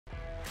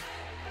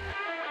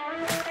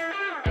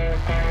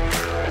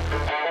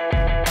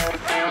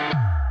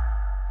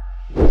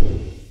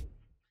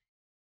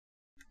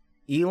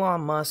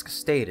Elon Musk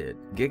stated,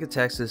 Giga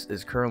Texas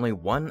is currently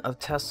one of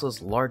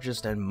Tesla's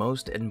largest and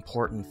most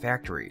important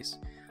factories.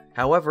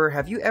 However,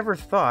 have you ever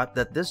thought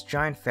that this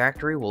giant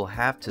factory will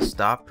have to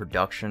stop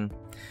production?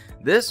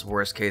 This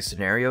worst-case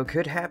scenario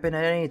could happen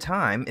at any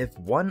time if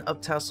one of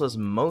Tesla's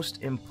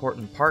most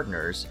important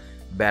partners,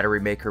 battery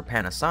maker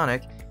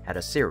Panasonic, had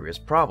a serious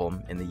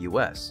problem in the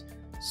US.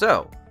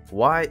 So,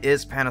 why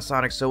is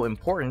Panasonic so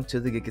important to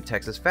the Giga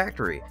Texas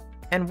factory?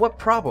 And what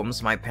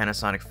problems might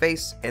Panasonic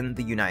face in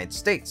the United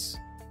States?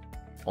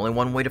 Only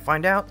one way to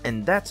find out,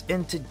 and that's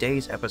in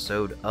today's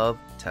episode of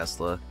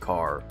Tesla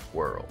Car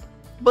World.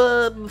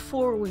 But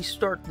before we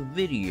start the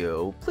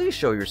video, please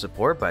show your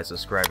support by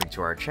subscribing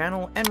to our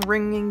channel and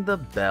ringing the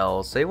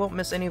bell so you won't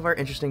miss any of our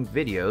interesting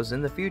videos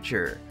in the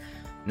future.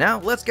 Now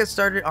let's get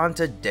started on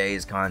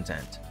today's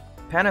content.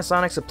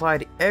 Panasonic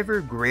supplied ever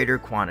greater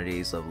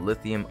quantities of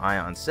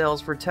lithium-ion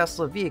cells for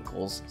Tesla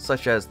vehicles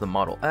such as the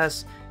Model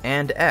S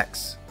and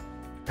X.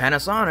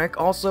 Panasonic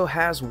also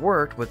has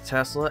worked with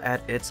Tesla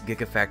at its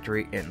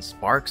Gigafactory in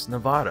Sparks,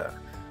 Nevada.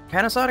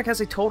 Panasonic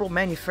has a total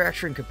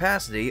manufacturing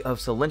capacity of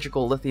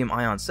cylindrical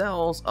lithium-ion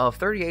cells of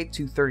 38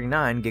 to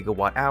 39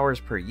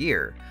 gigawatt-hours per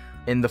year,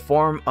 in the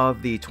form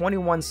of the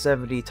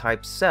 2170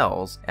 type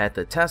cells at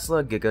the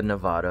Tesla Giga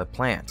Nevada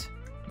plant.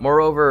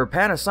 Moreover,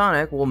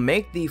 Panasonic will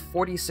make the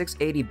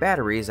 4680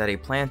 batteries at a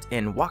plant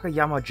in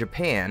Wakayama,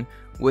 Japan,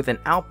 with an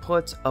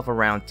output of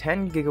around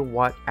 10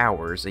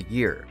 gigawatt-hours a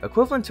year,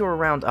 equivalent to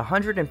around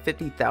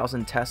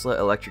 150,000 Tesla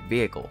electric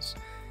vehicles.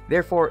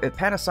 Therefore, if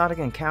Panasonic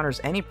encounters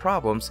any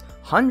problems,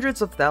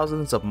 hundreds of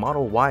thousands of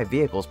Model Y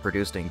vehicles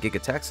produced in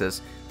Giga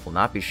Texas will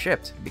not be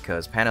shipped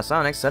because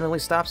Panasonic suddenly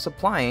stops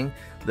supplying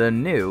the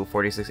new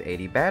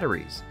 4680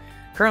 batteries.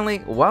 Currently,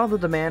 while the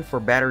demand for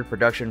battery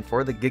production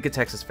for the Giga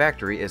Texas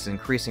factory is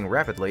increasing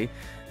rapidly,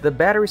 the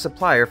battery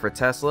supplier for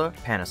Tesla,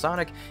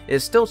 Panasonic,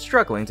 is still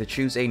struggling to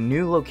choose a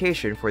new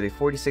location for the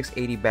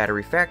 4680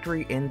 battery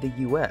factory in the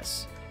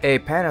US. A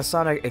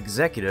Panasonic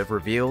executive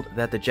revealed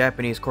that the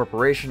Japanese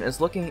corporation is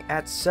looking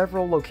at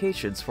several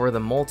locations for the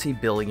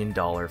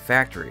multi-billion-dollar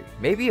factory,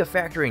 maybe a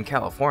factory in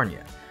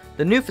California.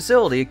 The new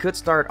facility could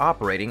start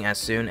operating as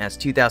soon as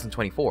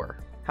 2024.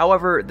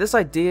 However, this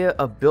idea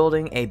of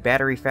building a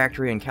battery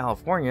factory in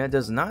California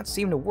does not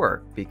seem to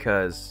work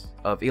because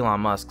of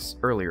Elon Musk's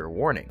earlier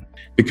warning.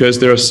 Because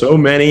there are so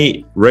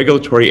many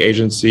regulatory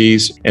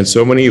agencies and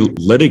so many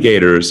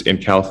litigators in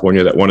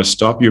California that want to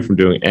stop you from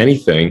doing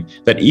anything,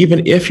 that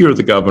even if you're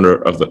the governor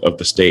of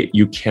the state,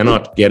 you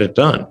cannot get it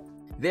done.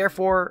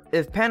 Therefore,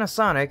 if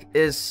Panasonic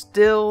is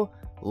still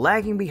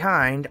lagging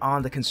behind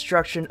on the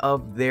construction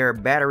of their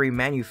battery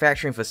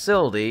manufacturing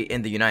facility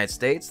in the United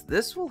States,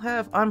 this will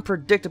have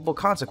unpredictable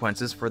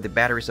consequences for the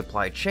battery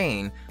supply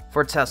chain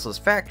for Tesla's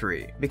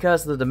factory,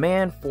 because the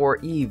demand for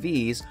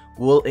EVs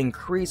will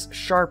increase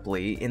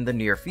sharply in the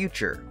near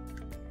future.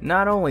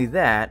 Not only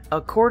that,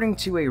 according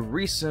to a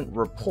recent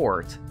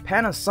report,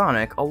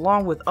 Panasonic,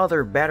 along with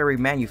other battery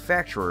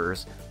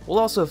manufacturers, will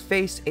also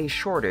face a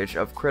shortage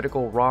of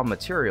critical raw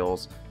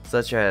materials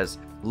such as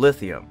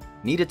lithium,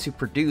 needed to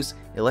produce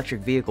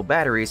electric vehicle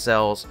battery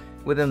cells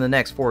within the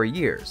next 4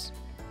 years.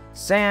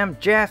 Sam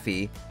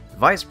Jaffe,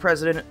 Vice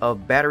President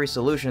of Battery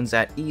Solutions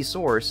at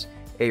eSource,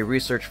 a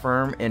research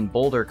firm in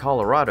Boulder,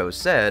 Colorado,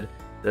 said,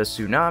 "The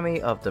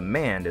tsunami of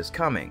demand is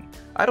coming.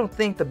 I don't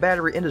think the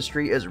battery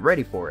industry is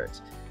ready for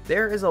it.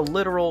 There is a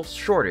literal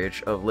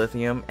shortage of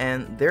lithium,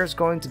 and there's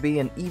going to be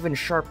an even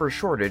sharper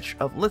shortage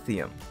of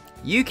lithium.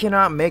 You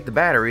cannot make the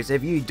batteries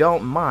if you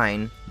don't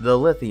mine the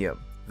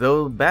lithium."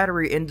 Though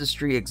battery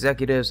industry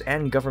executives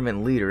and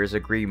government leaders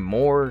agree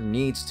more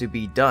needs to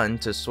be done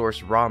to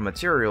source raw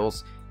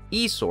materials,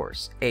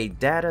 eSource, a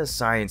data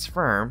science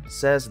firm,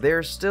 says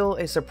there's still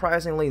a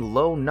surprisingly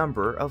low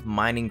number of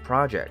mining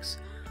projects.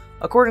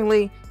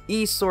 Accordingly,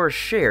 eSource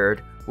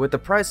shared, with the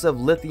price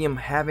of lithium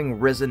having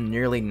risen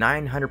nearly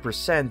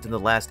 900% in the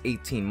last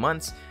 18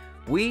 months,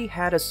 we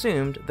had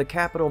assumed the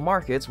capital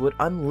markets would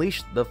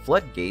unleash the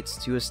floodgates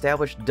to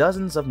establish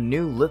dozens of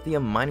new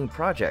lithium mining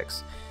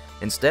projects.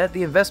 Instead,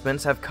 the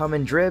investments have come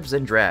in dribs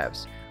and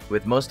drabs,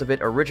 with most of it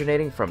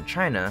originating from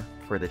China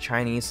for the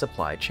Chinese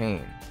supply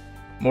chain.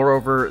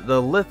 Moreover,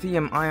 the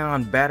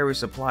lithium-ion battery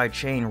supply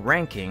chain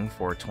ranking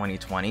for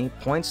 2020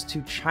 points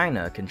to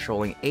China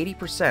controlling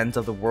 80%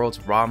 of the world's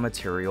raw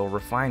material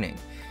refining.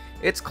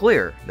 It's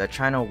clear that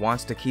China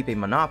wants to keep a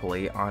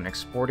monopoly on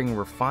exporting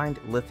refined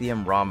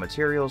lithium raw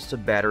materials to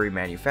battery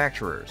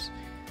manufacturers.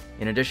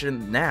 In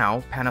addition,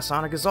 now,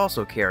 Panasonic is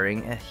also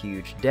carrying a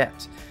huge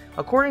debt.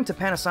 According to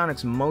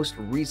Panasonic's most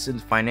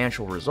recent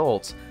financial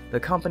results, the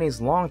company's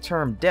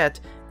long-term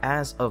debt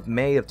as of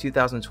May of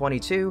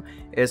 2022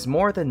 is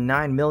more than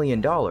 $9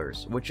 million,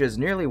 which is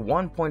nearly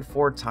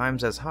 1.4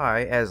 times as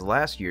high as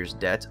last year's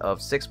debt of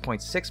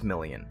 $6.6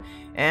 million,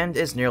 and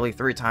is nearly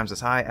 3 times as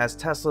high as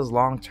Tesla's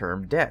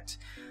long-term debt.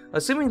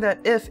 Assuming that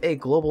if a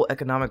global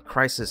economic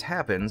crisis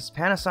happens,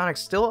 Panasonic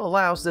still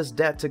allows this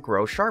debt to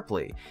grow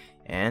sharply,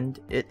 and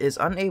it is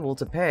unable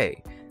to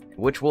pay,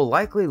 which will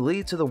likely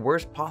lead to the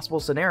worst possible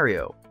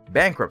scenario,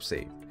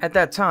 bankruptcy. At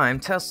that time,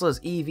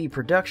 Tesla's EV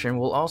production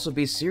will also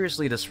be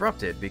seriously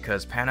disrupted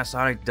because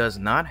Panasonic does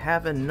not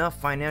have enough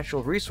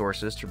financial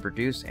resources to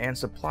produce and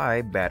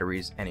supply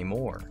batteries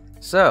anymore.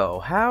 So,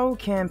 how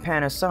can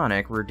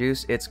Panasonic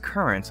reduce its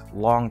current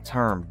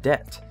long-term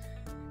debt?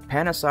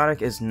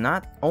 Panasonic is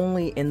not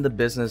only in the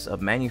business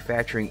of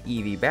manufacturing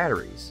EV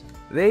batteries.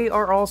 They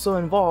are also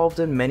involved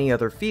in many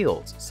other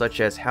fields, such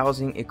as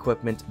housing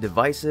equipment,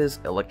 devices,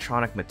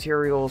 electronic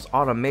materials,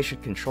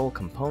 automation control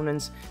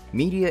components,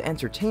 media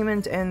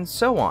entertainment, and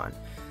so on.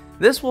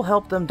 This will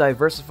help them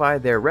diversify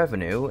their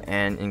revenue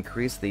and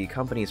increase the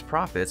company's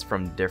profits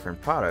from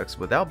different products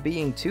without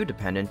being too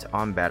dependent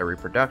on battery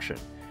production.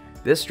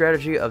 This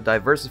strategy of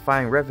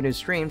diversifying revenue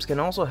streams can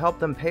also help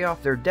them pay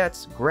off their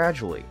debts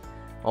gradually.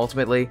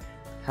 Ultimately,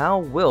 how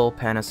will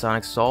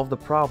Panasonic solve the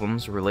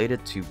problems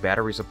related to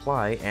battery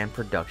supply and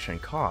production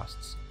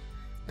costs?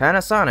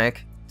 Panasonic,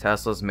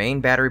 Tesla's main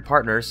battery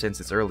partner since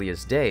its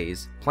earliest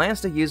days,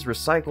 plans to use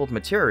recycled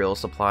materials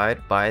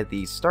supplied by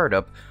the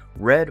startup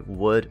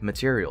Redwood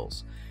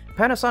Materials.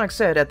 Panasonic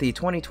said at the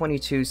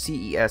 2022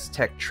 CES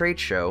Tech Trade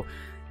Show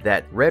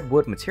that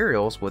Redwood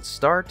Materials would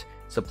start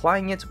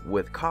supplying it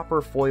with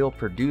copper foil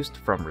produced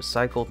from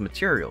recycled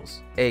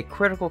materials, a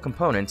critical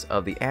component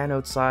of the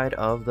anode side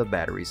of the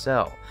battery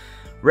cell.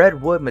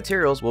 Redwood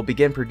Materials will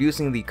begin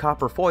producing the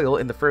copper foil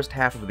in the first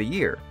half of the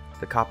year.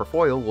 The copper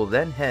foil will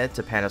then head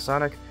to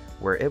Panasonic,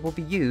 where it will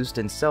be used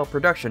in cell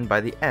production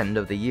by the end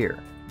of the year.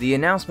 The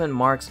announcement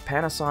marks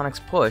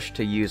Panasonic's push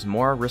to use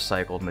more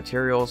recycled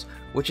materials,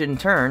 which in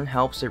turn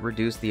helps it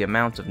reduce the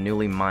amount of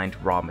newly mined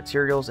raw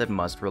materials it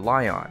must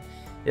rely on.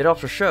 It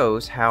also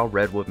shows how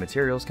Redwood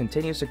Materials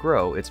continues to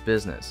grow its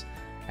business.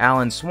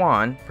 Alan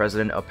Swan,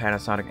 president of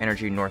Panasonic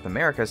Energy North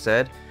America,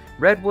 said,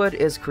 "Redwood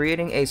is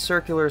creating a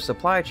circular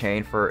supply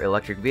chain for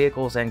electric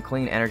vehicles and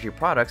clean energy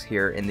products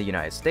here in the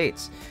United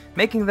States,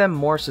 making them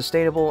more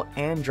sustainable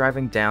and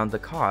driving down the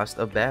cost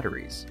of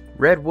batteries."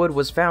 Redwood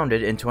was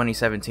founded in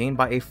 2017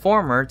 by a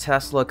former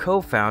Tesla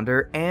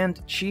co-founder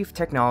and chief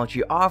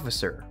technology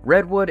officer.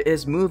 Redwood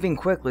is moving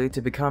quickly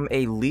to become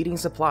a leading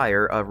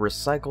supplier of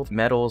recycled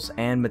metals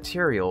and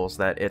materials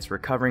that it's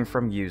recovering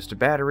from used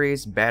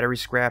batteries, battery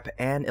scrap,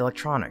 and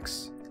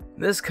electronics.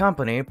 This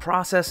company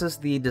processes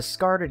the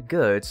discarded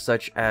goods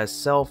such as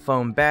cell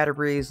phone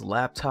batteries,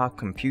 laptop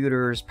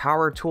computers,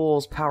 power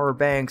tools, power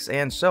banks,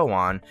 and so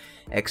on,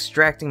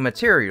 extracting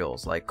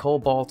materials like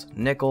cobalt,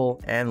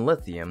 nickel, and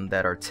lithium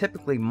that are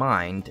typically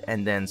mined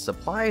and then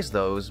supplies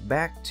those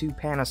back to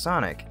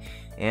Panasonic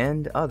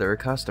and other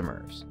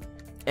customers.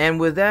 And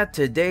with that,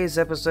 today's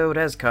episode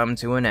has come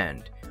to an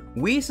end.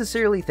 We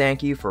sincerely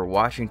thank you for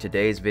watching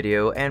today's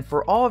video and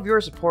for all of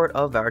your support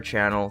of our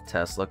channel,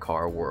 Tesla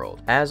Car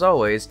World. As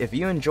always, if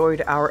you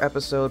enjoyed our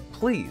episode,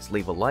 please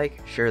leave a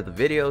like, share the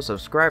video,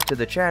 subscribe to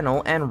the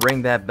channel, and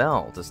ring that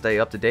bell to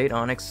stay up to date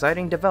on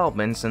exciting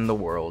developments in the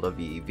world of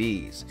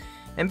EVs.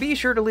 And be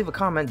sure to leave a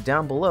comment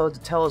down below to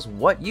tell us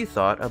what you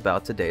thought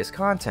about today's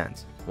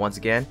content. Once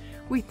again,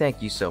 we thank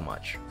you so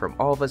much. From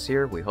all of us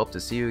here, we hope to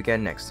see you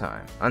again next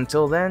time.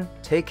 Until then,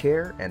 take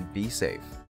care and be safe.